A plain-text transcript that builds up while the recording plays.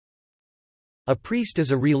A priest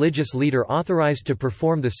is a religious leader authorized to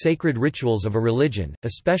perform the sacred rituals of a religion,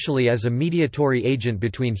 especially as a mediatory agent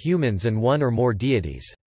between humans and one or more deities.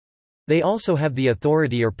 They also have the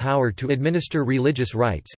authority or power to administer religious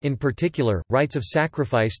rites, in particular, rites of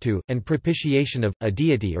sacrifice to, and propitiation of, a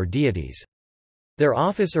deity or deities. Their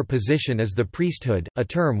office or position is the priesthood, a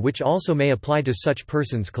term which also may apply to such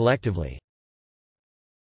persons collectively.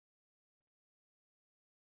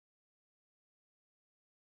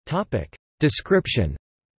 Description.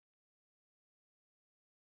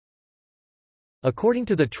 According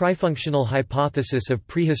to the trifunctional hypothesis of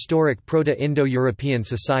prehistoric Proto-Indo-European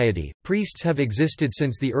society, priests have existed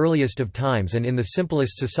since the earliest of times and in the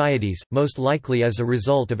simplest societies, most likely as a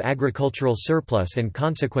result of agricultural surplus and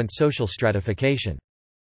consequent social stratification.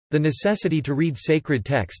 The necessity to read sacred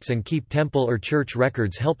texts and keep temple or church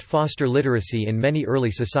records helped foster literacy in many early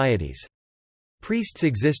societies. Priests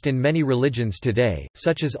exist in many religions today,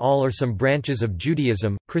 such as all or some branches of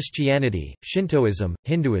Judaism, Christianity, Shintoism,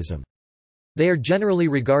 Hinduism. They are generally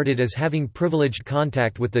regarded as having privileged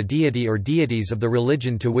contact with the deity or deities of the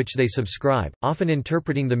religion to which they subscribe, often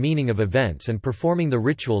interpreting the meaning of events and performing the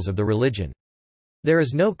rituals of the religion. There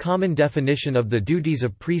is no common definition of the duties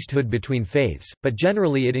of priesthood between faiths, but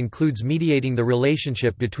generally it includes mediating the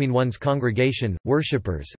relationship between one's congregation,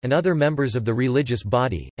 worshippers, and other members of the religious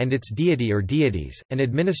body, and its deity or deities, and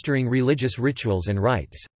administering religious rituals and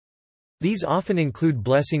rites. These often include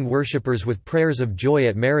blessing worshippers with prayers of joy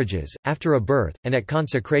at marriages, after a birth, and at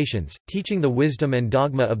consecrations, teaching the wisdom and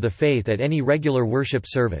dogma of the faith at any regular worship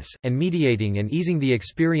service, and mediating and easing the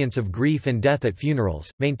experience of grief and death at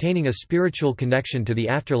funerals, maintaining a spiritual connection to the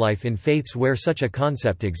afterlife in faiths where such a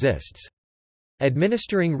concept exists.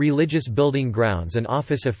 Administering religious building grounds and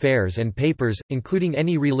office affairs and papers, including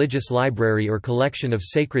any religious library or collection of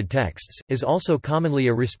sacred texts, is also commonly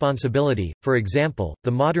a responsibility. For example, the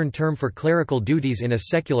modern term for clerical duties in a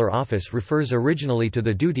secular office refers originally to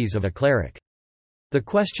the duties of a cleric. The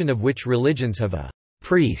question of which religions have a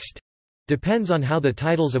priest depends on how the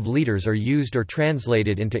titles of leaders are used or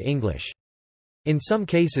translated into English. In some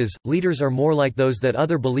cases, leaders are more like those that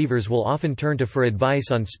other believers will often turn to for advice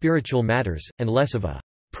on spiritual matters, and less of a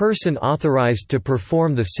person authorized to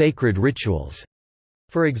perform the sacred rituals.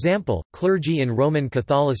 For example, clergy in Roman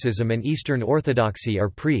Catholicism and Eastern Orthodoxy are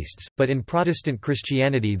priests, but in Protestant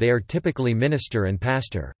Christianity they are typically minister and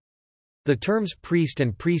pastor. The terms priest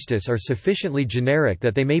and priestess are sufficiently generic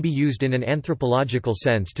that they may be used in an anthropological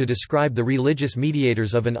sense to describe the religious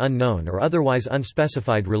mediators of an unknown or otherwise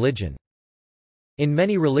unspecified religion. In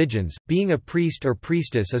many religions, being a priest or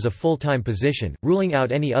priestess is a full-time position, ruling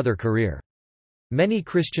out any other career. Many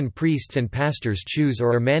Christian priests and pastors choose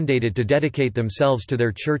or are mandated to dedicate themselves to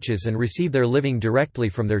their churches and receive their living directly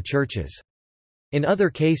from their churches. In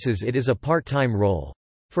other cases it is a part-time role.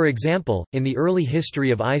 For example, in the early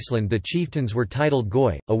history of Iceland the chieftains were titled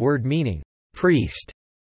goi, a word meaning priest.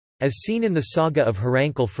 As seen in the saga of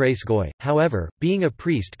Hrankl Freyskoi, however, being a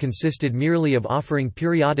priest consisted merely of offering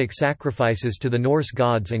periodic sacrifices to the Norse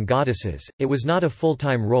gods and goddesses. It was not a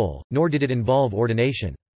full-time role, nor did it involve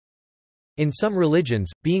ordination. In some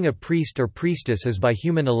religions, being a priest or priestess is by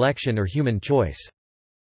human election or human choice.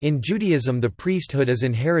 In Judaism the priesthood is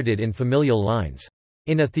inherited in familial lines.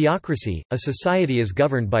 In a theocracy, a society is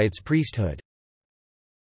governed by its priesthood.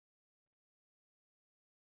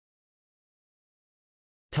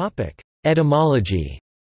 Etymology.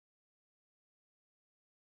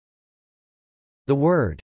 The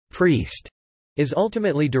word priest is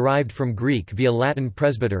ultimately derived from Greek via Latin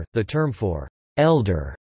presbyter, the term for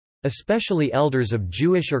elder, especially elders of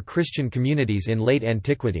Jewish or Christian communities in late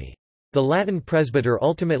antiquity. The Latin presbyter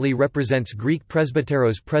ultimately represents Greek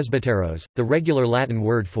presbyteros, the regular Latin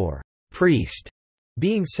word for priest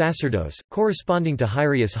being sacerdos, corresponding to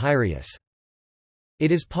Hyrius.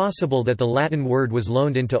 It is possible that the Latin word was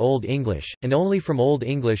loaned into Old English, and only from Old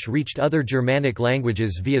English reached other Germanic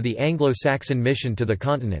languages via the Anglo-Saxon mission to the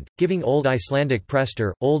continent, giving Old Icelandic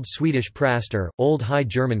prester, Old Swedish praster, Old High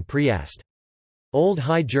German priest. Old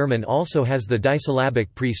High German also has the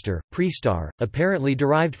disyllabic priester, priestar, apparently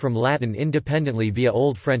derived from Latin independently via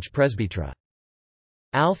Old French presbytre.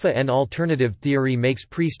 Alpha and alternative theory makes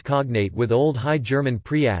priest cognate with Old High German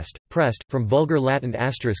priest, prest, from Vulgar Latin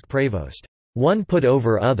 *prevost. One put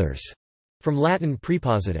over others, from Latin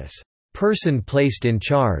prepositus, person placed in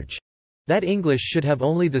charge. That English should have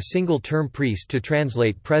only the single term priest to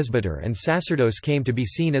translate presbyter and sacerdos came to be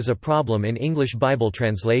seen as a problem in English Bible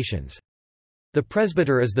translations. The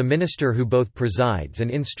presbyter is the minister who both presides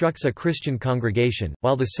and instructs a Christian congregation,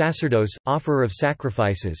 while the sacerdos, offerer of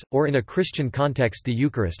sacrifices, or in a Christian context the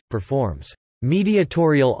Eucharist, performs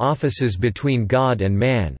mediatorial offices between God and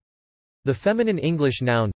man. The feminine English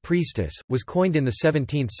noun, priestess, was coined in the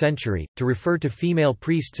 17th century, to refer to female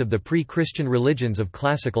priests of the pre-Christian religions of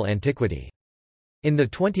classical antiquity. In the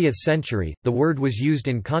 20th century, the word was used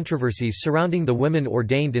in controversies surrounding the women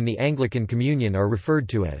ordained in the Anglican Communion are referred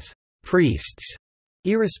to as priests,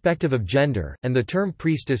 irrespective of gender, and the term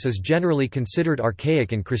priestess is generally considered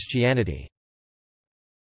archaic in Christianity.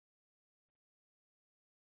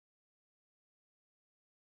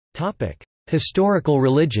 Historical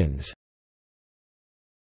religions.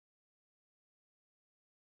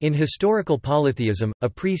 In historical polytheism, a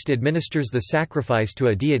priest administers the sacrifice to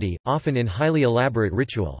a deity, often in highly elaborate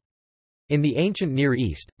ritual. In the ancient Near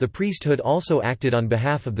East, the priesthood also acted on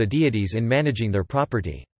behalf of the deities in managing their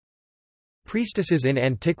property. Priestesses in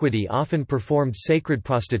antiquity often performed sacred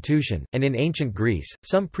prostitution, and in ancient Greece,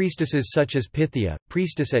 some priestesses such as Pythia,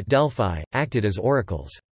 priestess at Delphi, acted as oracles.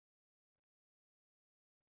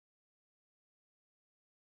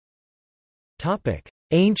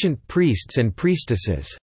 Ancient priests and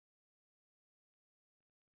priestesses.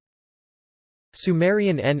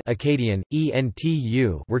 Sumerian and Akkadian,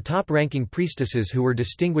 Entu were top-ranking priestesses who were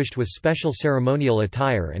distinguished with special ceremonial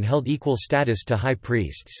attire and held equal status to high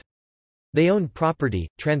priests. They owned property,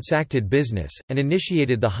 transacted business, and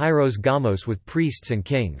initiated the hieros gamos with priests and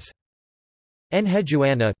kings.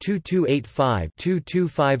 Enheduanna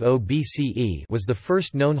 2285–2250 BCE was the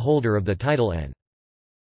first known holder of the title En.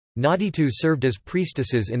 Naditu served as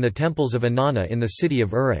priestesses in the temples of Inanna in the city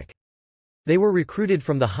of Uruk. They were recruited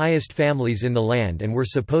from the highest families in the land and were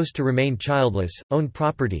supposed to remain childless, own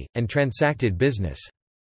property, and transacted business.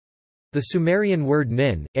 The Sumerian word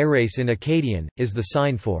nin, eres in Akkadian, is the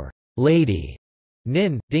sign for lady.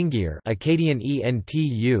 Nin, Dingir Akkadian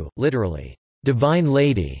Entu, literally, divine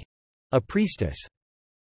lady, a priestess.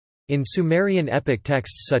 In Sumerian epic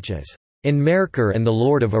texts such as Enmerkar and the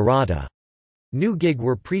Lord of Arata, Nugig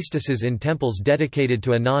were priestesses in temples dedicated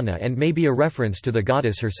to Inanna and may be a reference to the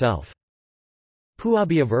goddess herself.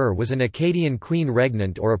 Puabi of Ur was an Akkadian queen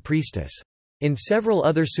regnant or a priestess. In several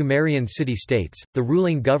other Sumerian city-states, the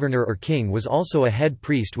ruling governor or king was also a head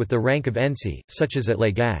priest with the rank of Ensi, such as at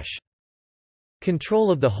Lagash.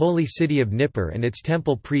 Control of the holy city of Nippur and its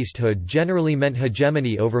temple priesthood generally meant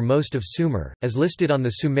hegemony over most of Sumer, as listed on the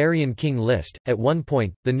Sumerian king list. At one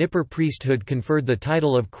point, the Nippur priesthood conferred the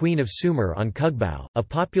title of Queen of Sumer on Kugbao, a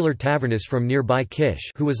popular taverness from nearby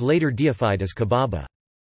Kish who was later deified as Kababa.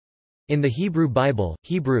 In the Hebrew Bible,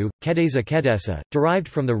 Hebrew, Kedesa Kedesa, derived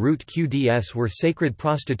from the root Qds, were sacred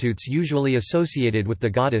prostitutes usually associated with the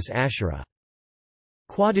goddess Asherah.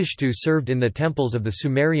 Quadishtu served in the temples of the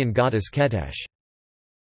Sumerian goddess Ketesh.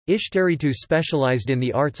 Ishtaritu specialized in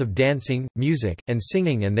the arts of dancing, music, and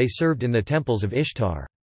singing, and they served in the temples of Ishtar.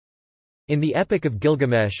 In the Epic of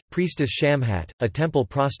Gilgamesh, priestess Shamhat, a temple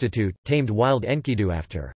prostitute, tamed wild Enkidu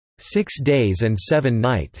after 6 days and 7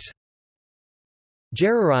 nights.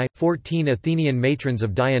 Gererai, 14 Athenian matrons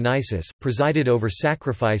of Dionysus, presided over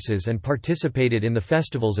sacrifices and participated in the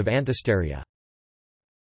festivals of Anthesteria.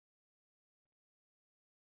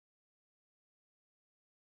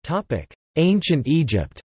 Ancient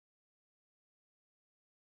Egypt.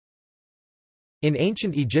 In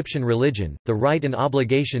ancient Egyptian religion, the right and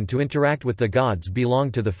obligation to interact with the gods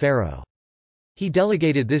belonged to the pharaoh. He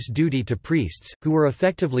delegated this duty to priests, who were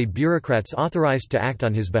effectively bureaucrats authorized to act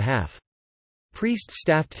on his behalf. Priests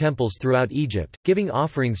staffed temples throughout Egypt, giving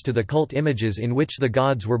offerings to the cult images in which the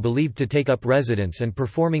gods were believed to take up residence and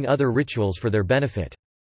performing other rituals for their benefit.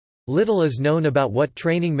 Little is known about what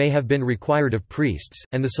training may have been required of priests,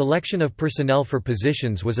 and the selection of personnel for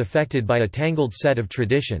positions was affected by a tangled set of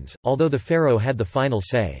traditions, although the pharaoh had the final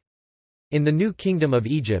say. In the New Kingdom of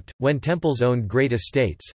Egypt, when temples owned great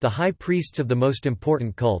estates, the high priests of the most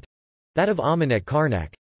important cult—that of Amun at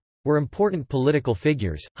Karnak, were important political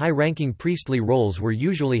figures. High-ranking priestly roles were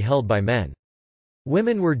usually held by men.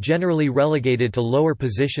 Women were generally relegated to lower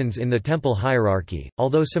positions in the temple hierarchy,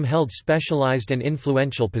 although some held specialized and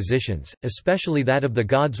influential positions, especially that of the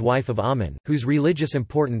god's wife of Amun, whose religious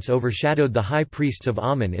importance overshadowed the high priests of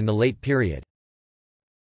Amun in the late period.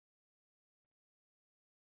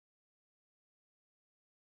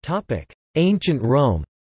 Ancient Rome.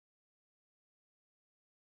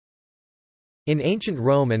 In ancient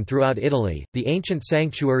Rome and throughout Italy, the ancient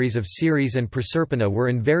sanctuaries of Ceres and Proserpina were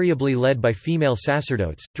invariably led by female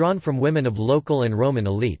sacerdotes, drawn from women of local and Roman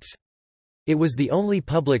elites. It was the only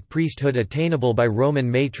public priesthood attainable by Roman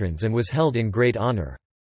matrons and was held in great honor.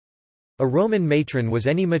 A Roman matron was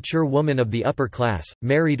any mature woman of the upper class,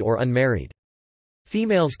 married or unmarried.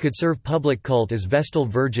 Females could serve public cult as Vestal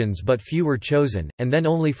virgins, but few were chosen, and then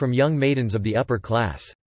only from young maidens of the upper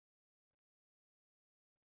class.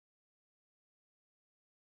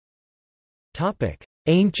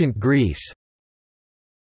 Ancient Greece.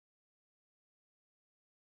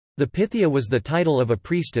 The Pythia was the title of a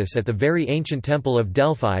priestess at the very ancient temple of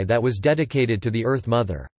Delphi that was dedicated to the Earth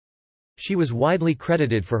Mother. She was widely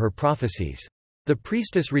credited for her prophecies. The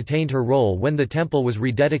priestess retained her role when the temple was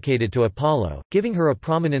rededicated to Apollo, giving her a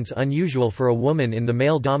prominence unusual for a woman in the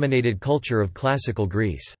male-dominated culture of classical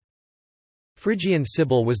Greece. Phrygian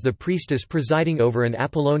Sibyl was the priestess presiding over an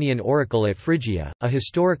Apollonian oracle at Phrygia, a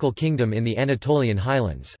historical kingdom in the Anatolian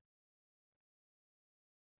highlands.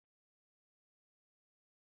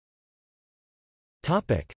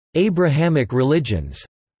 Abrahamic religions.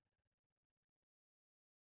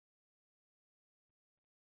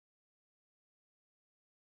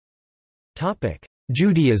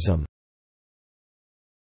 Judaism.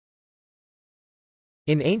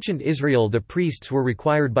 In ancient Israel, the priests were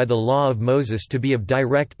required by the law of Moses to be of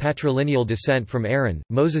direct patrilineal descent from Aaron,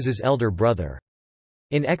 Moses's elder brother.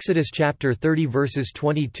 In Exodus chapter 30 verses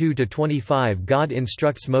 22–25, God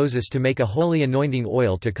instructs Moses to make a holy anointing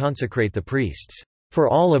oil to consecrate the priests for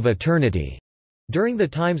all of eternity. During the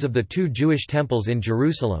times of the two Jewish temples in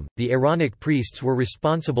Jerusalem, the Aaronic priests were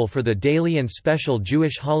responsible for the daily and special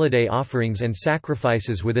Jewish holiday offerings and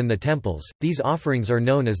sacrifices within the temples. These offerings are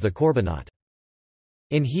known as the korbanot.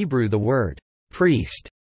 In Hebrew, the word priest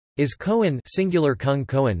is Kohen, singular kung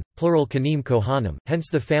Kohen, plural kanim Kohanim, hence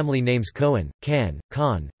the family names Cohen, Kan,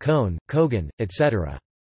 Khan, Cohn, Kogan, etc.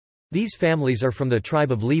 These families are from the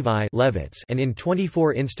tribe of Levi, Levites, and in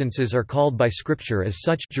 24 instances are called by scripture as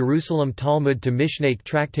such. Jerusalem Talmud to Mishneh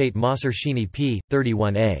Tractate Maser Sheni p.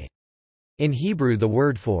 31a. In Hebrew, the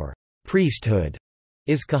word for priesthood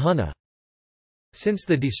is kahuna. Since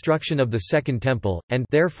the destruction of the Second Temple, and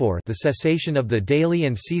therefore the cessation of the daily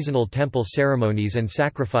and seasonal temple ceremonies and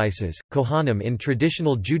sacrifices, Kohanim in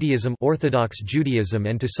traditional Judaism, Orthodox Judaism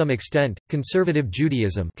and to some extent, conservative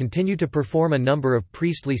Judaism continue to perform a number of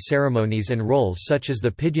priestly ceremonies and roles such as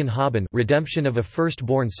the Pidyon Haben, redemption of a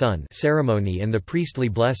firstborn son ceremony and the priestly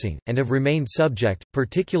blessing, and have remained subject,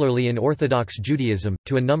 particularly in Orthodox Judaism,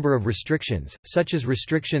 to a number of restrictions, such as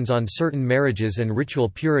restrictions on certain marriages and ritual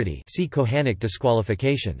purity, see Kohanic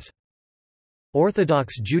disqualifications.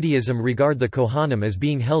 Orthodox Judaism regard the Kohanim as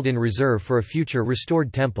being held in reserve for a future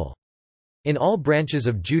restored temple. In all branches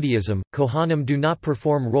of Judaism, Kohanim do not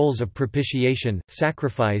perform roles of propitiation,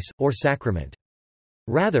 sacrifice, or sacrament.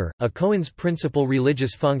 Rather, a Kohen's principal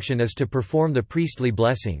religious function is to perform the priestly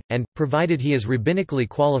blessing, and, provided he is rabbinically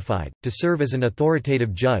qualified, to serve as an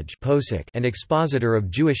authoritative judge and expositor of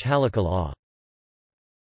Jewish halakha law.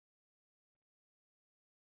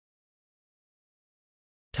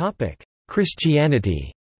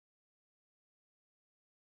 Christianity.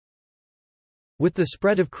 With the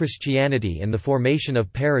spread of Christianity and the formation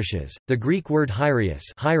of parishes, the Greek word hiereus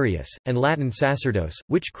and Latin sacerdos,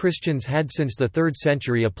 which Christians had since the 3rd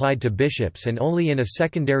century applied to bishops and only in a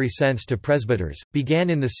secondary sense to presbyters, began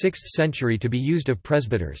in the 6th century to be used of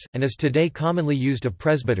presbyters, and is today commonly used of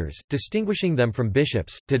presbyters, distinguishing them from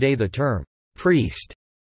bishops. Today the term priest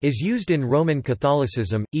is used in Roman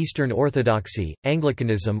Catholicism, Eastern Orthodoxy,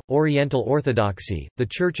 Anglicanism, Oriental Orthodoxy, the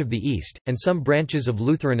Church of the East, and some branches of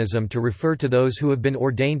Lutheranism to refer to those who have been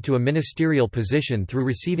ordained to a ministerial position through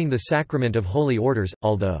receiving the sacrament of holy orders,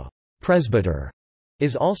 although presbyter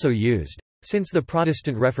is also used. Since the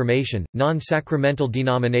Protestant Reformation, non-sacramental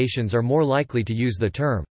denominations are more likely to use the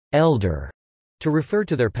term elder to refer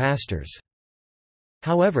to their pastors.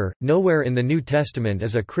 However, nowhere in the New Testament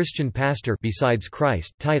is a Christian pastor besides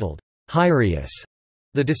Christ titled hiereus,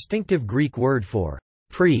 the distinctive Greek word for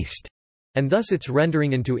priest, and thus its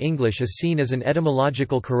rendering into English is seen as an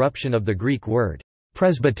etymological corruption of the Greek word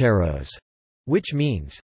presbyteros, which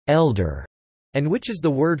means elder, and which is the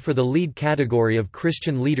word for the lead category of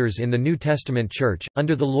Christian leaders in the New Testament Church,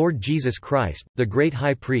 under the Lord Jesus Christ, the great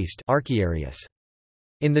high priest archiereus.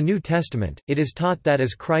 In the New Testament, it is taught that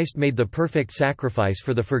as Christ made the perfect sacrifice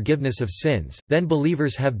for the forgiveness of sins, then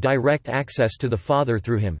believers have direct access to the Father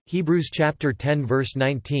through him. Hebrews chapter 10 verse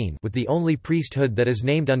 19, with the only priesthood that is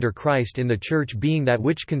named under Christ in the Church being that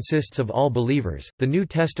which consists of all believers. The New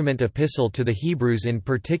Testament epistle to the Hebrews in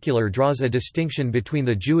particular draws a distinction between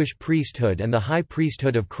the Jewish priesthood and the high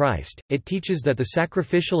priesthood of Christ. It teaches that the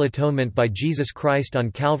sacrificial atonement by Jesus Christ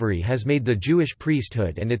on Calvary has made the Jewish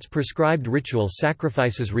priesthood and its prescribed ritual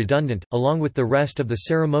sacrifice is redundant, along with the rest of the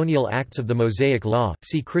ceremonial acts of the Mosaic Law.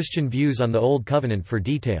 See Christian views on the Old Covenant for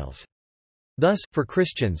details. Thus, for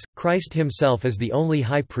Christians, Christ himself is the only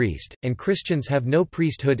high priest, and Christians have no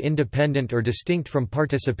priesthood independent or distinct from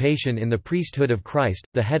participation in the priesthood of Christ,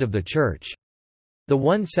 the head of the Church. The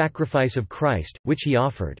one sacrifice of Christ, which he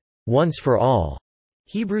offered once for all,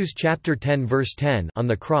 Hebrews chapter 10 verse 10 on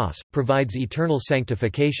the cross, provides eternal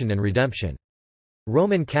sanctification and redemption.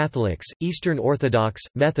 Roman Catholics, Eastern Orthodox,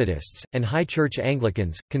 Methodists, and High Church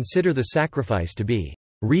Anglicans, consider the sacrifice to be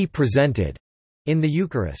represented in the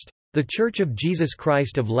Eucharist. The Church of Jesus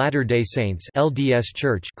Christ of Latter-day Saints (LDS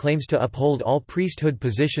Church) claims to uphold all priesthood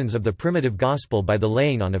positions of the primitive gospel by the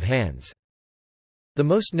laying on of hands. The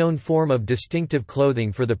most known form of distinctive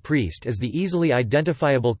clothing for the priest is the easily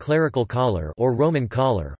identifiable clerical collar or Roman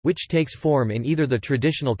collar, which takes form in either the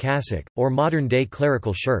traditional cassock, or modern-day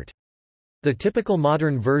clerical shirt. The typical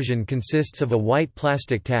modern version consists of a white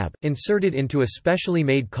plastic tab, inserted into a specially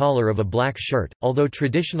made collar of a black shirt, although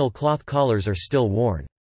traditional cloth collars are still worn.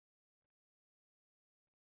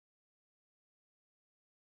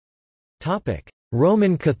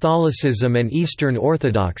 Roman Catholicism and Eastern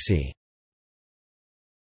Orthodoxy.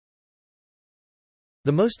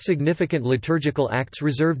 The most significant liturgical acts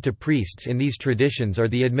reserved to priests in these traditions are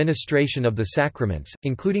the administration of the sacraments,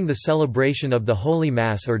 including the celebration of the Holy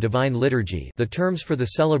Mass or Divine Liturgy, the terms for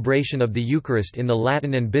the celebration of the Eucharist in the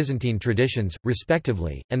Latin and Byzantine traditions,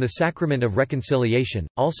 respectively, and the sacrament of reconciliation,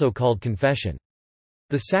 also called confession.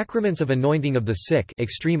 The sacraments of anointing of the sick,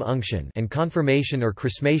 extreme unction, and confirmation or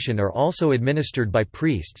chrismation are also administered by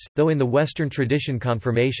priests, though in the Western tradition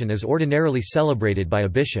confirmation is ordinarily celebrated by a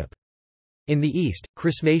bishop. In the East,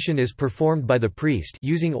 chrismation is performed by the priest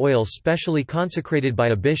using oil specially consecrated by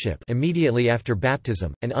a bishop immediately after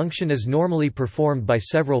baptism, and unction is normally performed by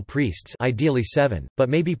several priests, ideally 7, but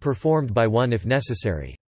may be performed by one if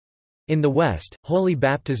necessary. In the West, holy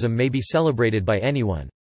baptism may be celebrated by anyone.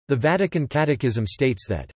 The Vatican Catechism states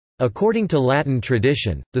that, "According to Latin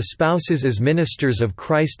tradition, the spouses as ministers of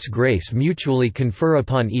Christ's grace mutually confer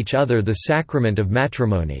upon each other the sacrament of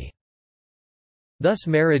matrimony." Thus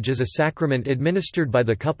marriage is a sacrament administered by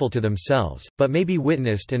the couple to themselves, but may be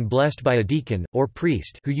witnessed and blessed by a deacon, or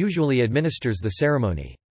priest who usually administers the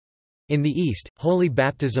ceremony. In the East, holy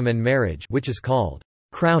baptism and marriage, which is called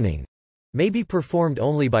crowning, may be performed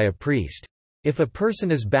only by a priest. If a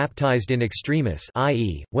person is baptized in extremis,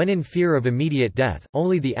 i.e., when in fear of immediate death,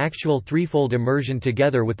 only the actual threefold immersion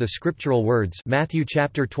together with the scriptural words Matthew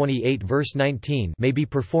chapter 28 verse 19 may be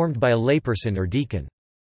performed by a layperson or deacon.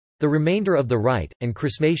 The remainder of the rite, and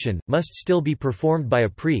chrismation, must still be performed by a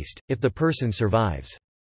priest, if the person survives.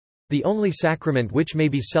 The only sacrament which may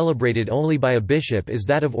be celebrated only by a bishop is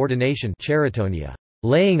that of ordination, cheritonia,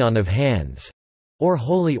 laying on of hands, or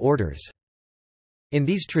holy orders. In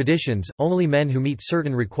these traditions, only men who meet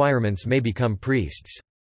certain requirements may become priests.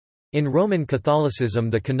 In Roman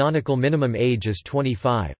Catholicism the canonical minimum age is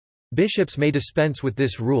 25. Bishops may dispense with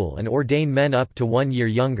this rule and ordain men up to 1 year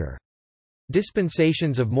younger.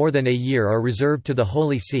 Dispensations of more than a year are reserved to the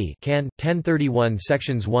Holy See Can. 1031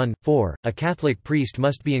 sections 1, 4. A Catholic priest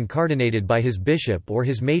must be incardinated by his bishop or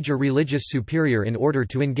his major religious superior in order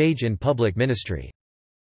to engage in public ministry.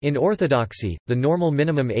 In Orthodoxy, the normal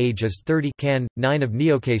minimum age is 30 Can. 9 of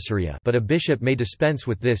Neo-Caesarea, but a bishop may dispense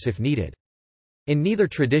with this if needed. In neither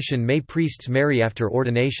tradition may priests marry after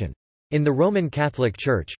ordination. In the Roman Catholic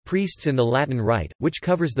Church, priests in the Latin Rite, which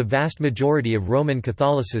covers the vast majority of Roman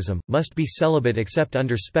Catholicism, must be celibate except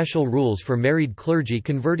under special rules for married clergy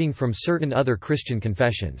converting from certain other Christian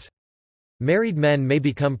confessions. Married men may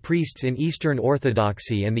become priests in Eastern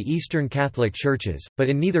Orthodoxy and the Eastern Catholic Churches, but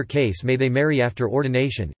in neither case may they marry after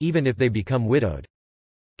ordination, even if they become widowed.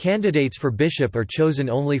 Candidates for bishop are chosen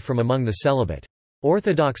only from among the celibate.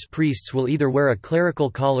 Orthodox priests will either wear a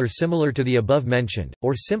clerical collar similar to the above mentioned,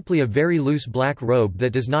 or simply a very loose black robe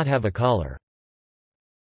that does not have a collar.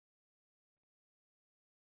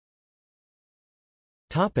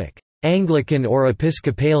 Anglican or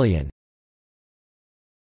Episcopalian.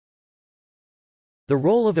 The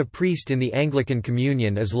role of a priest in the Anglican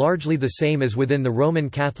Communion is largely the same as within the Roman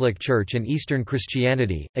Catholic Church and Eastern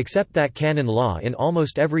Christianity, except that canon law in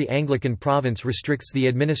almost every Anglican province restricts the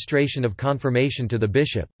administration of confirmation to the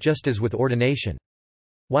bishop, just as with ordination.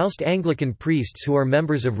 Whilst Anglican priests who are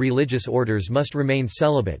members of religious orders must remain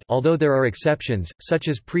celibate, although there are exceptions, such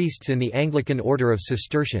as priests in the Anglican Order of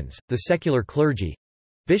Cistercians, the secular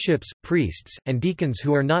clergy—bishops, priests, and deacons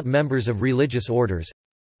who are not members of religious orders,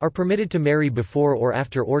 are permitted to marry before or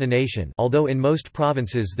after ordination, although in most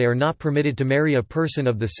provinces they are not permitted to marry a person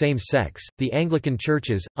of the same sex. The Anglican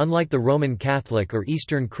churches, unlike the Roman Catholic or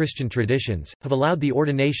Eastern Christian traditions, have allowed the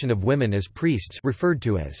ordination of women as priests, referred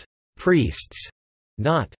to as priests,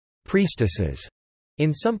 not priestesses,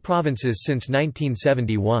 in some provinces since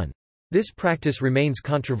 1971. This practice remains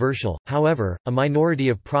controversial, however, a minority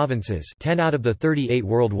of provinces, 10 out of the 38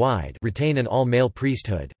 worldwide, retain an all-male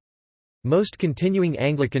priesthood. Most continuing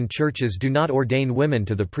Anglican churches do not ordain women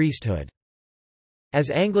to the priesthood. As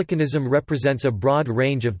Anglicanism represents a broad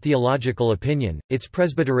range of theological opinion, its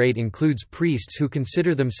presbyterate includes priests who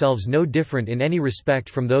consider themselves no different in any respect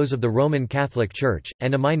from those of the Roman Catholic Church,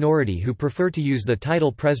 and a minority who prefer to use the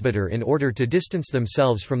title presbyter in order to distance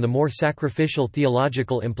themselves from the more sacrificial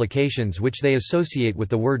theological implications which they associate with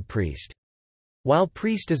the word priest. While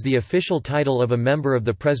priest is the official title of a member of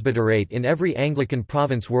the presbyterate in every Anglican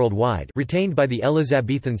province worldwide retained by the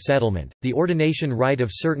Elizabethan settlement, the ordination rite of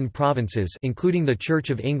certain provinces including the Church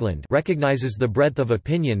of England recognizes the breadth of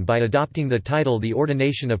opinion by adopting the title the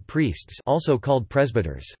ordination of priests, also called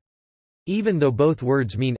presbyters. Even though both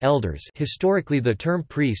words mean elders, historically the term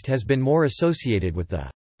priest has been more associated with the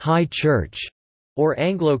High Church or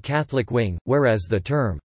Anglo-Catholic wing, whereas the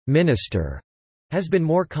term minister has been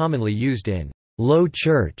more commonly used in Low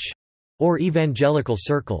Church or evangelical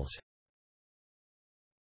circles.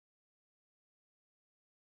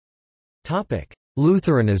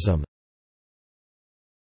 Lutheranism.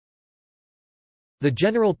 The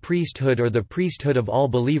general priesthood or the priesthood of all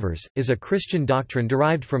believers, is a Christian doctrine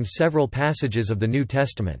derived from several passages of the New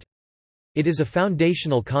Testament. It is a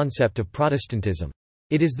foundational concept of Protestantism.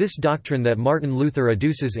 It is this doctrine that Martin Luther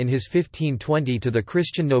adduces in his 1520 to the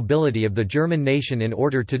Christian nobility of the German nation in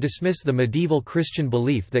order to dismiss the medieval Christian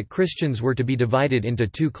belief that Christians were to be divided into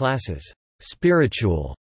two classes,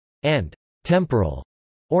 spiritual and temporal,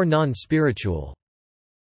 or non-spiritual.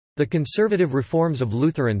 The conservative reforms of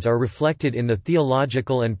Lutherans are reflected in the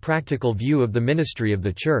theological and practical view of the ministry of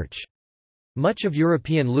the Church. Much of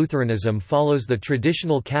European Lutheranism follows the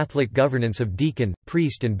traditional Catholic governance of deacon,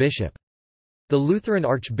 priest and bishop. The Lutheran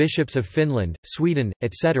archbishops of Finland, Sweden,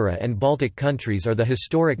 etc. and Baltic countries are the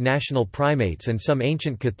historic national primates, and some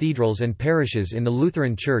ancient cathedrals and parishes in the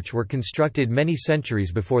Lutheran Church were constructed many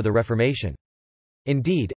centuries before the Reformation.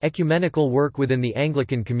 Indeed, ecumenical work within the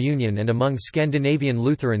Anglican Communion and among Scandinavian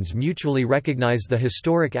Lutherans mutually recognize the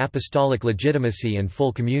historic apostolic legitimacy and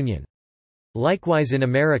full communion. Likewise in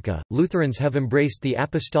America, Lutherans have embraced the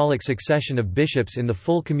apostolic succession of bishops in the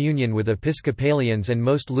full communion with Episcopalians, and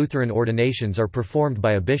most Lutheran ordinations are performed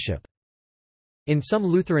by a bishop. In some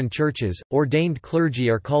Lutheran churches, ordained clergy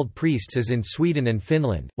are called priests as in Sweden and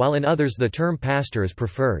Finland, while in others the term pastor is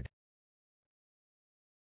preferred.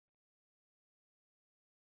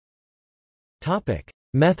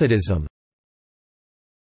 Methodism.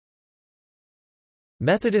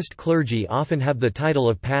 Methodist clergy often have the title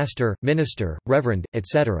of pastor, minister, reverend,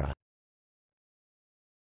 etc.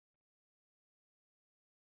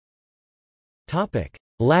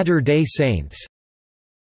 Latter-day Saints.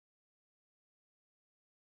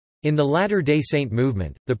 In the Latter-day Saint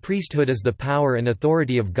movement, the priesthood is the power and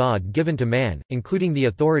authority of God given to man, including the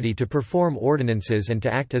authority to perform ordinances and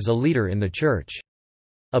to act as a leader in the Church.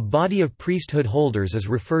 A body of priesthood holders is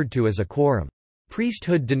referred to as a quorum.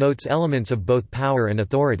 Priesthood denotes elements of both power and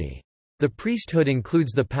authority. The priesthood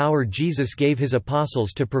includes the power Jesus gave his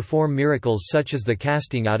apostles to perform miracles such as the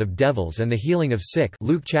casting out of devils and the healing of sick,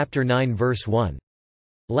 Luke chapter 9 verse 1.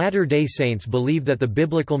 Latter-day Saints believe that the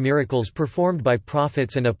biblical miracles performed by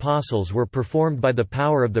prophets and apostles were performed by the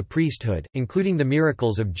power of the priesthood, including the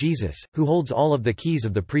miracles of Jesus, who holds all of the keys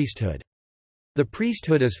of the priesthood. The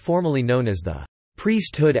priesthood is formally known as the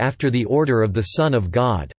priesthood after the order of the Son of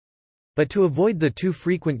God. But to avoid the too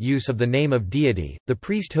frequent use of the name of deity, the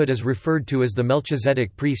priesthood is referred to as the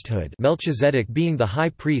Melchizedek priesthood, Melchizedek being the high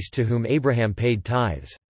priest to whom Abraham paid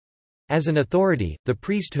tithes. As an authority, the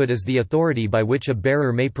priesthood is the authority by which a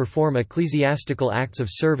bearer may perform ecclesiastical acts of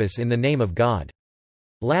service in the name of God.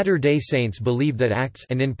 Latter-day Saints believe that acts,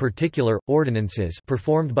 and in particular, ordinances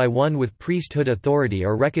performed by one with priesthood authority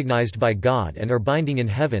are recognized by God and are binding in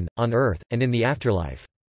heaven, on earth, and in the afterlife.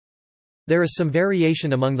 There is some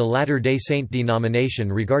variation among the Latter-day Saint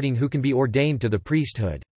denomination regarding who can be ordained to the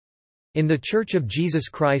priesthood. In the Church of Jesus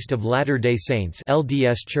Christ of Latter-day Saints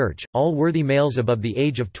 (LDS Church), all worthy males above the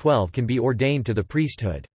age of 12 can be ordained to the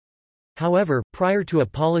priesthood. However, prior to a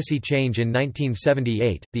policy change in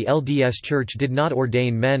 1978, the LDS Church did not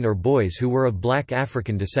ordain men or boys who were of Black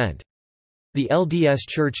African descent. The LDS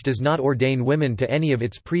Church does not ordain women to any of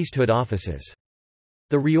its priesthood offices.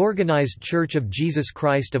 The reorganized Church of Jesus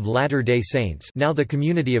Christ of Latter-day Saints, now the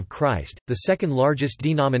Community of Christ, the second largest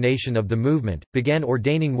denomination of the movement, began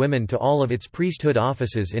ordaining women to all of its priesthood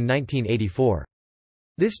offices in 1984.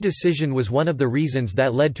 This decision was one of the reasons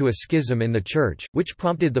that led to a schism in the Church, which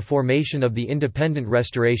prompted the formation of the Independent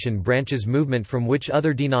Restoration Branches movement from which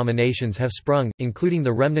other denominations have sprung, including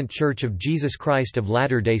the Remnant Church of Jesus Christ of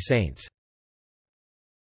Latter-day Saints.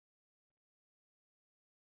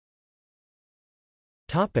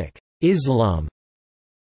 Islam.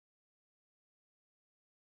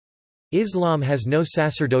 Islam has no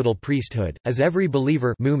sacerdotal priesthood, as every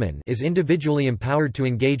believer is individually empowered to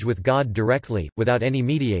engage with God directly, without any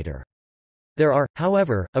mediator. There are,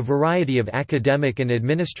 however, a variety of academic and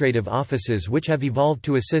administrative offices which have evolved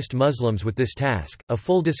to assist Muslims with this task. A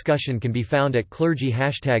full discussion can be found at clergy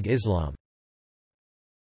 #Islam.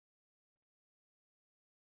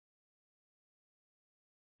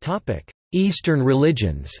 Eastern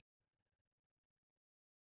religions.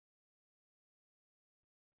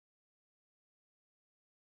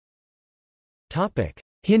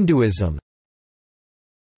 Hinduism.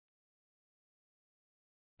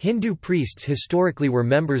 Hindu priests historically were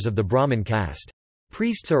members of the Brahmin caste.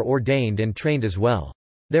 Priests are ordained and trained as well.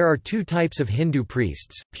 There are two types of Hindu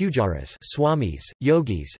priests: pujaris, swamis,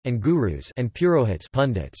 yogis, and gurus, and purohits,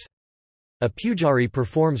 pundits. A pujari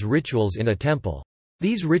performs rituals in a temple.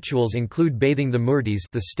 These rituals include bathing the murtis,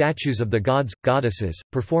 the statues of the gods, goddesses,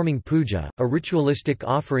 performing puja, a ritualistic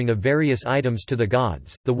offering of various items to the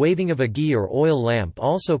gods, the waving of a ghee or oil lamp,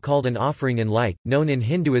 also called an offering in light, known in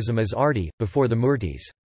Hinduism as arti, before the murtis.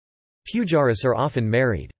 Pujaris are often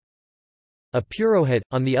married. A purohit,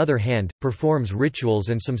 on the other hand, performs rituals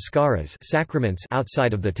and samskaras, sacraments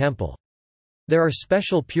outside of the temple. There are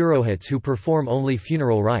special purohits who perform only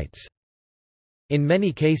funeral rites. In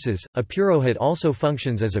many cases, a purohit also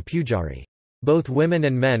functions as a pujari. Both women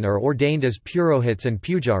and men are ordained as purohits and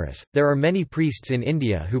pujaris. There are many priests in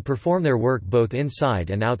India who perform their work both inside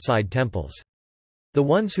and outside temples. The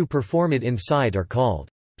ones who perform it inside are called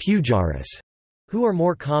pujaris, who are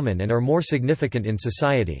more common and are more significant in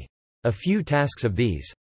society. A few tasks of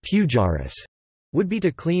these pujaris would be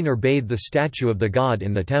to clean or bathe the statue of the god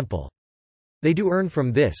in the temple. They do earn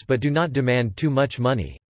from this but do not demand too much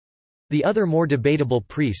money. The other more debatable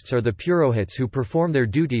priests are the purohits who perform their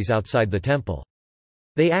duties outside the temple.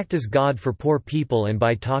 They act as God for poor people, and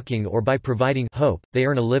by talking or by providing hope, they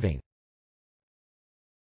earn a living.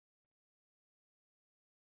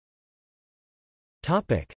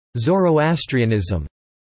 Zoroastrianism.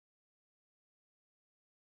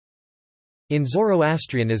 In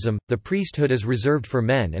Zoroastrianism, the priesthood is reserved for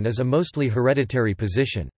men and is a mostly hereditary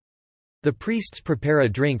position. The priests prepare a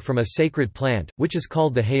drink from a sacred plant, which is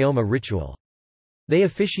called the Hayoma ritual. They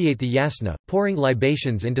officiate the yasna, pouring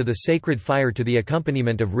libations into the sacred fire to the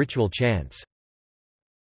accompaniment of ritual chants.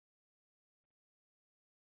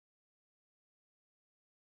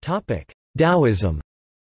 Taoism.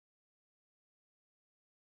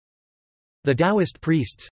 The Taoist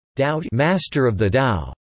priests, Dao, master of the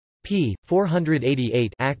Tao, p.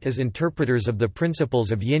 488, act as interpreters of the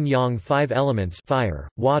principles of yin-yang, five elements: fire,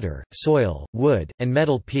 water, soil, wood, and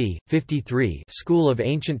metal. p. 53, School of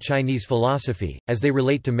Ancient Chinese Philosophy, as they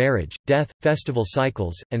relate to marriage, death, festival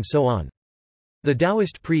cycles, and so on. The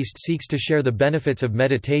Taoist priest seeks to share the benefits of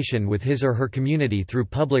meditation with his or her community through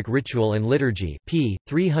public ritual and liturgy. p.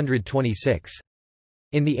 326.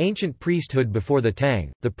 In the ancient priesthood before the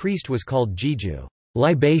Tang, the priest was called jiju,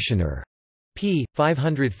 libationer, p.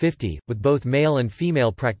 550, with both male and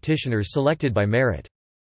female practitioners selected by merit.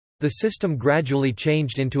 The system gradually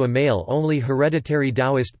changed into a male-only hereditary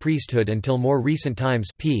Taoist priesthood until more recent times.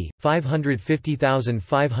 p.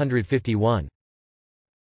 550,551.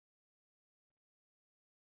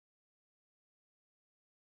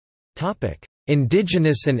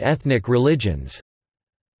 Indigenous and ethnic religions.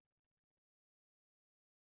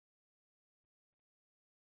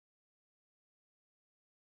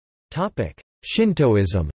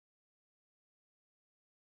 Shintoism.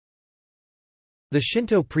 The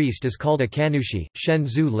Shinto priest is called a kanushi,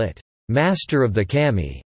 shenzu lit. Master of the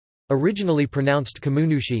kami, originally pronounced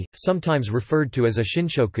kamunushi, sometimes referred to as a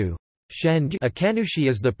shinshoku. A kanushi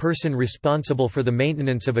is the person responsible for the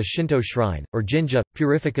maintenance of a Shinto shrine, or jinja,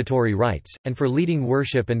 purificatory rites, and for leading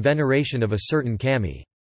worship and veneration of a certain kami.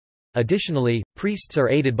 Additionally, priests are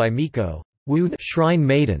aided by miko, shrine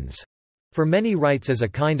maidens, for many rites as a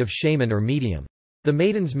kind of shaman or medium. The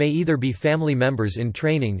maidens may either be family members in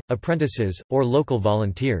training, apprentices, or local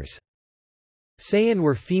volunteers. Seien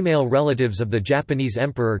were female relatives of the Japanese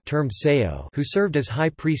emperor termed Seiyo, who served as high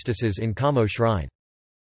priestesses in Kamo shrine.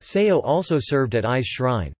 Seiyo also served at Ai's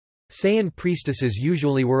shrine. Seien priestesses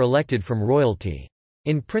usually were elected from royalty.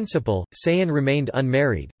 In principle, Seien remained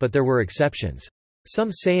unmarried, but there were exceptions. Some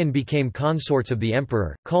Seien became consorts of the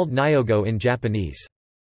emperor, called Nyogo in Japanese.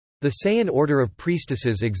 The Seian order of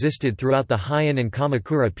priestesses existed throughout the Heian and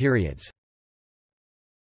Kamakura periods.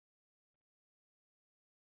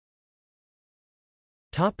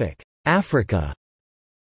 Africa.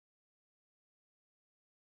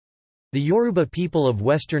 The Yoruba people of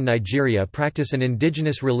western Nigeria practice an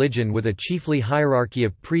indigenous religion with a chiefly hierarchy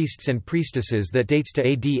of priests and priestesses that dates to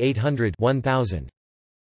AD 800-1000.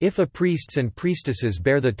 Ifa priests and priestesses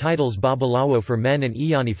bear the titles Babalawo for men and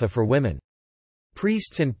Iyanifa for women.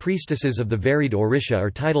 Priests and priestesses of the varied Orisha are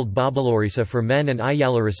titled Babalorisa for men and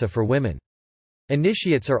Ayalarisa for women.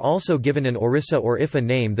 Initiates are also given an Orisa or Ifa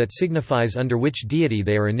name that signifies under which deity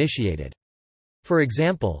they are initiated. For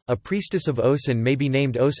example, a priestess of Osun may be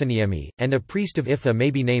named Osaniemi, and a priest of Ifa may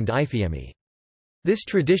be named Ifiemi. This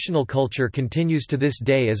traditional culture continues to this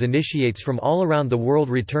day as initiates from all around the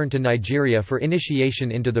world return to Nigeria for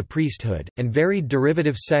initiation into the priesthood, and varied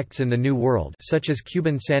derivative sects in the New World such as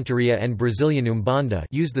Cuban Santeria and Brazilian Umbanda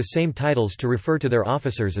use the same titles to refer to their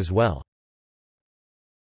officers as well.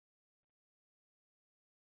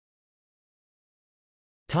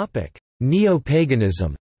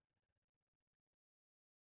 Neo-Paganism.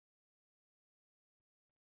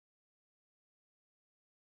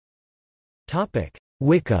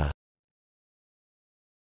 Wicca.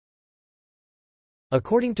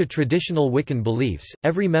 According to traditional Wiccan beliefs,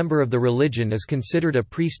 every member of the religion is considered a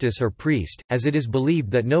priestess or priest, as it is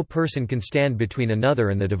believed that no person can stand between another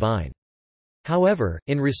and the divine. However,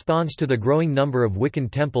 in response to the growing number of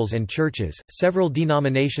Wiccan temples and churches, several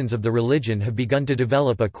denominations of the religion have begun to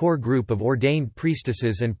develop a core group of ordained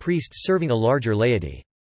priestesses and priests serving a larger laity.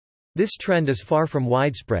 This trend is far from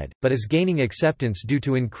widespread, but is gaining acceptance due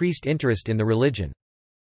to increased interest in the religion.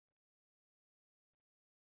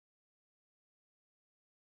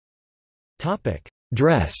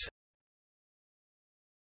 Dress.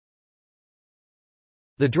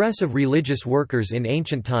 The dress of religious workers in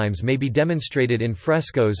ancient times may be demonstrated in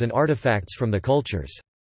frescoes and artifacts from the cultures.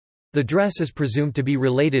 The dress is presumed to be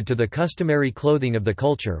related to the customary clothing of the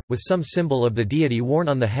culture, with some symbol of the deity worn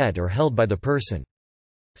on the head or held by the person.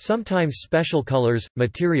 Sometimes special colors,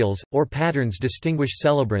 materials, or patterns distinguish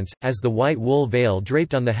celebrants, as the white wool veil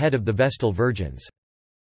draped on the head of the Vestal Virgins.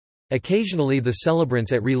 Occasionally the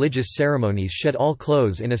celebrants at religious ceremonies shed all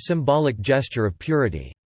clothes in a symbolic gesture of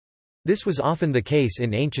purity. This was often the case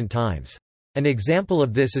in ancient times. An example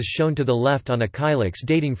of this is shown to the left on a kylix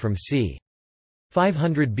dating from c.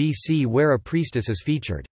 500 BC where a priestess is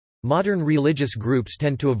featured. Modern religious groups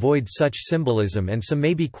tend to avoid such symbolism and some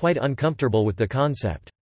may be quite uncomfortable with the concept.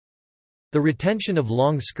 The retention of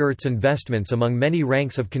long skirts and vestments among many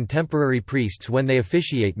ranks of contemporary priests when they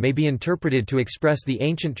officiate may be interpreted to express the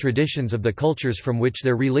ancient traditions of the cultures from which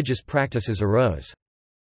their religious practices arose.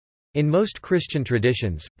 In most Christian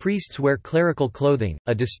traditions, priests wear clerical clothing,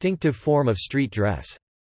 a distinctive form of street dress.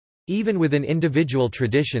 Even within individual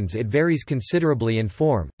traditions it varies considerably in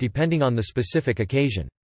form, depending on the specific occasion.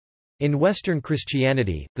 In Western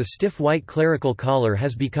Christianity, the stiff white clerical collar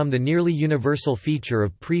has become the nearly universal feature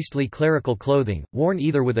of priestly clerical clothing, worn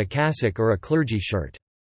either with a cassock or a clergy shirt.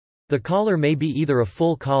 The collar may be either a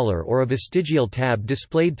full collar or a vestigial tab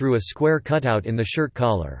displayed through a square cutout in the shirt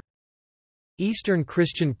collar. Eastern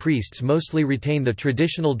Christian priests mostly retain the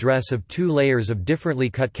traditional dress of two layers of differently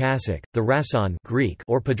cut cassock, the rason Greek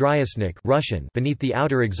or podryasnik Russian beneath the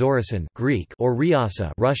outer exorasson Greek or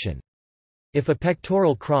riasa Russian. If a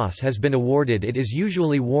pectoral cross has been awarded, it is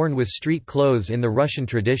usually worn with street clothes in the Russian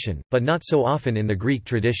tradition, but not so often in the Greek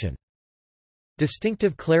tradition.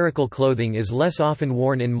 Distinctive clerical clothing is less often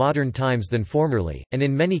worn in modern times than formerly, and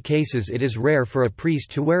in many cases it is rare for a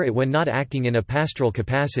priest to wear it when not acting in a pastoral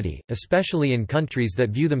capacity, especially in countries that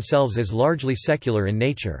view themselves as largely secular in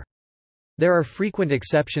nature. There are frequent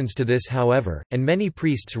exceptions to this however, and many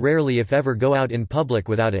priests rarely if ever go out in public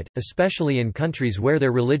without it, especially in countries where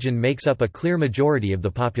their religion makes up a clear majority of the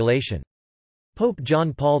population. Pope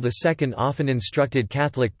John Paul II often instructed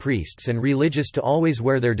Catholic priests and religious to always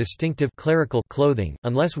wear their distinctive clerical clothing,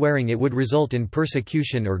 unless wearing it would result in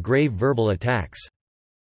persecution or grave verbal attacks.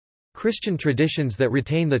 Christian traditions that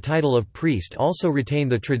retain the title of priest also retain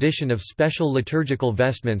the tradition of special liturgical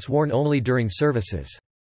vestments worn only during services.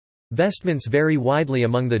 Vestments vary widely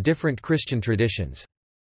among the different Christian traditions.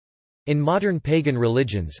 In modern pagan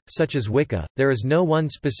religions, such as Wicca, there is no one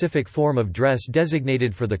specific form of dress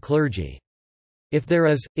designated for the clergy. If there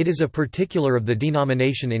is, it is a particular of the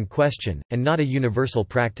denomination in question, and not a universal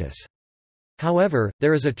practice. However,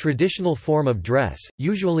 there is a traditional form of dress,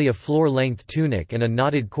 usually a floor-length tunic and a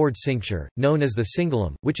knotted cord cincture, known as the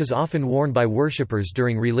cingulum, which is often worn by worshippers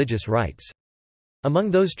during religious rites.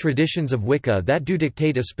 Among those traditions of Wicca that do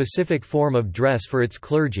dictate a specific form of dress for its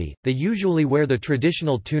clergy, they usually wear the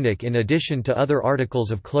traditional tunic in addition to other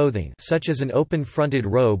articles of clothing such as an open-fronted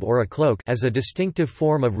robe or a cloak as a distinctive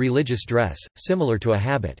form of religious dress, similar to a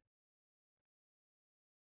habit.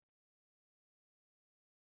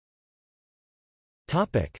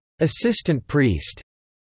 Assistant priest.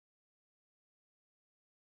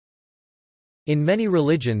 In many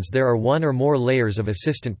religions there are one or more layers of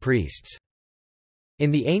assistant priests. In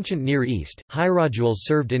the ancient Near East, hierodules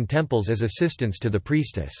served in temples as assistants to the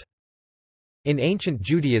priestess. In ancient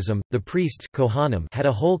Judaism, the priests Kohanim had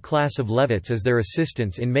a whole class of Levites as their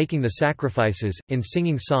assistants in making the sacrifices, in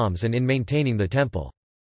singing psalms and in maintaining the temple.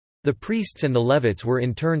 The priests and the Levites were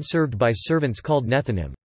in turn served by servants called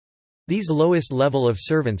Nethinim. These lowest level of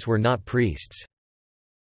servants were not priests.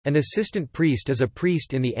 An assistant priest is a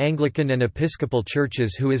priest in the Anglican and Episcopal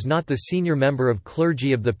churches who is not the senior member of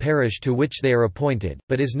clergy of the parish to which they are appointed,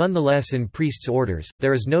 but is nonetheless in priests' orders.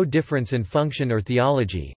 There is no difference in function or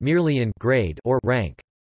theology, merely in grade or rank.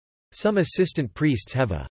 Some assistant priests have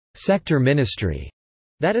a sector ministry.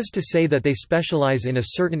 That is to say that they specialize in a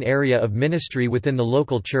certain area of ministry within the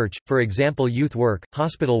local church, for example youth work,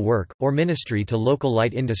 hospital work, or ministry to local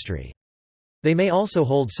light industry. They may also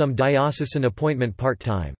hold some diocesan appointment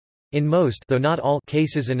part-time. In most, though not all,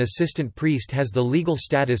 cases an assistant priest has the legal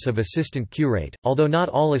status of assistant curate, although not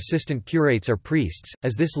all assistant curates are priests,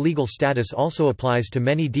 as this legal status also applies to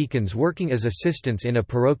many deacons working as assistants in a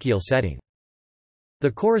parochial setting.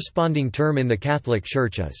 The corresponding term in the Catholic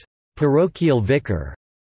Church is parochial vicar,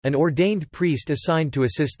 an ordained priest assigned to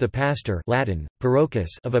assist the pastor Latin,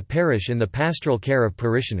 parochus of a parish in the pastoral care of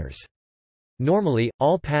parishioners. Normally,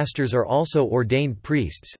 all pastors are also ordained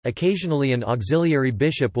priests, occasionally an auxiliary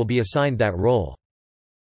bishop will be assigned that role.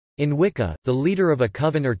 In Wicca, the leader of a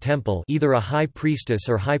coven or temple, either a high priestess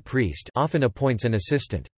or high priest, often appoints an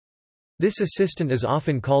assistant. This assistant is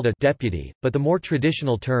often called a deputy, but the more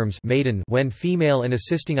traditional terms maiden when female and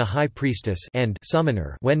assisting a high priestess and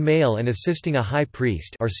summoner when male and assisting a high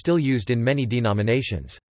priest are still used in many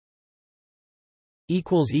denominations.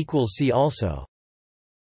 See also